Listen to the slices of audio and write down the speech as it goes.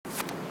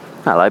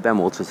Hello, Ben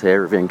Waters here,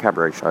 reviewing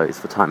cabaret shows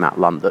for Time Out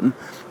London.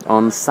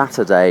 On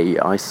Saturday,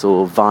 I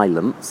saw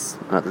Violence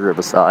at the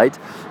Riverside,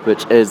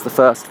 which is the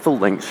first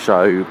full-length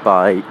show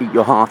by Eat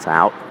Your Heart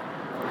Out,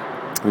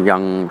 a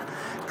young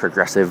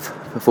progressive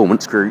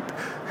performance group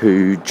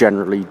who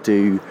generally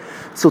do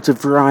sort of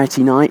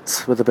variety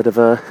nights with a bit of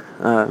a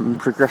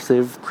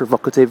progressive,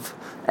 provocative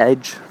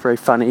edge, very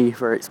funny,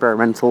 very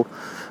experimental.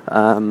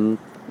 And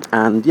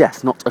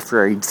yes, not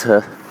afraid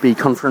to be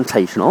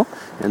confrontational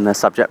in their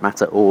subject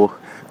matter or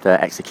their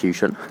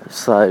execution.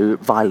 So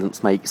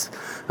Violence makes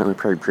an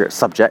appropriate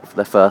subject for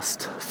their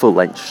first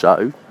full-length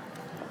show.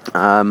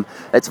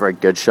 It's a very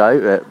good show.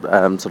 It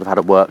sort of had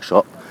a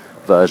workshop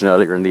version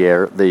earlier in the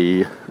year at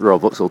the Royal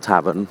Vauxhall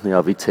Tavern, the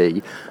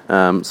RVT.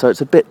 So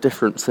it's a bit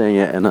different seeing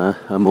it in a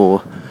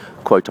more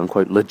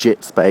quote-unquote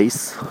legit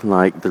space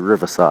like the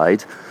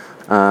Riverside.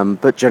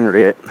 But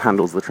generally it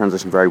handles the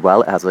transition very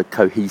well. It has a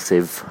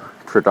cohesive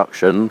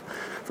production,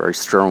 very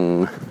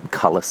strong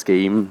colour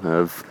scheme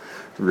of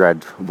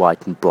red,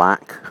 white and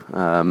black,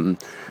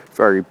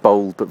 very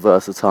bold but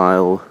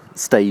versatile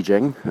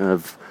staging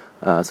of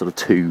sort of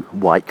two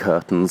white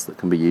curtains that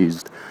can be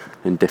used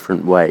in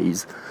different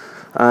ways.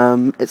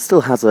 It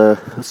still has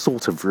a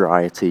sort of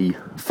variety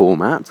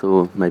format,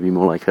 or maybe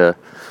more like a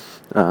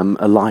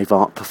live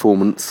art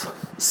performance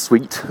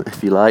suite,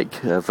 if you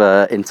like, of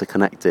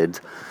interconnected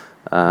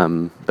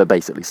but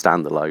basically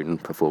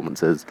standalone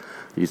performances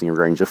using a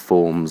range of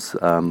forms,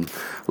 a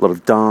lot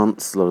of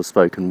dance, a lot of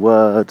spoken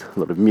word, a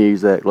lot of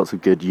music, lots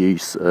of good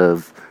use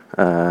of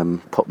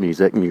pop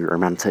music, new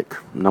romantic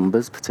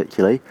numbers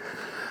particularly,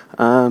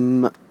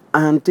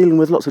 and dealing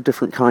with lots of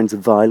different kinds of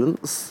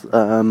violence,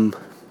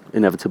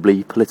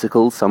 inevitably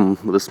political, some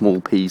with a small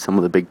p, some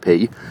with a big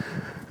P,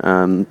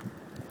 but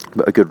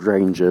a good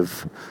range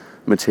of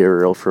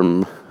material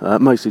from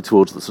mostly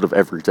towards the sort of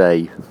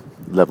everyday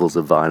levels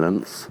of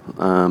violence.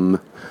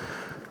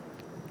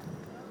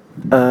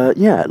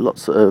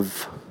 Lots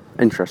of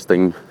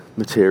interesting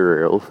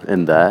material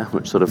in there,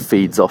 which sort of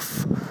feeds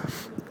off,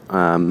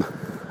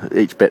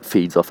 each bit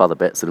feeds off other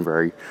bits in a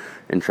very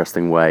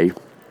interesting way.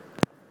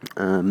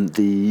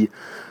 The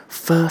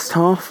first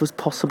half was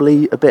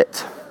possibly a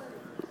bit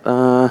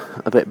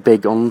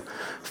big on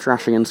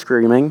thrashing and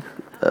screaming,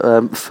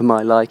 for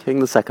my liking.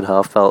 The second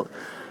half felt,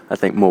 I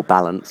think, more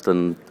balanced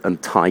and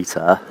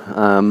tighter.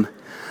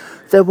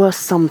 There were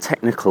some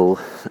technical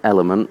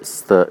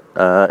elements that,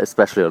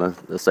 especially on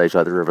a stage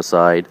like the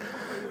Riverside,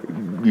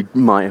 you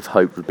might have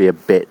hoped would be a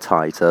bit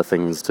tighter,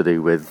 things to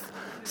do with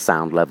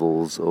sound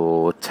levels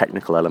or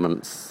technical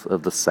elements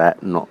of the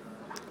set not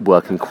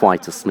working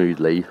quite as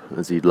smoothly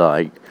as you'd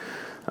like.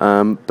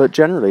 But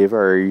generally a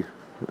very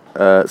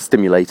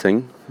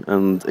stimulating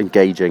and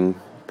engaging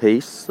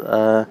piece,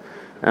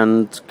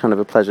 and kind of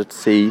a pleasure to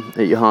see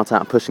Eat Your Heart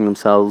Out pushing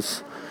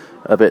themselves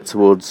a bit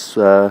towards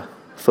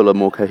fuller,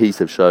 more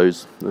cohesive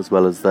shows, as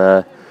well as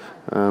their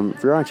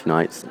variety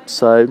nights.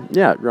 So,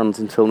 yeah, it runs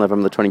until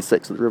November the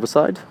 26th at the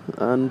Riverside,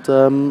 and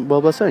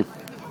well worth seeing.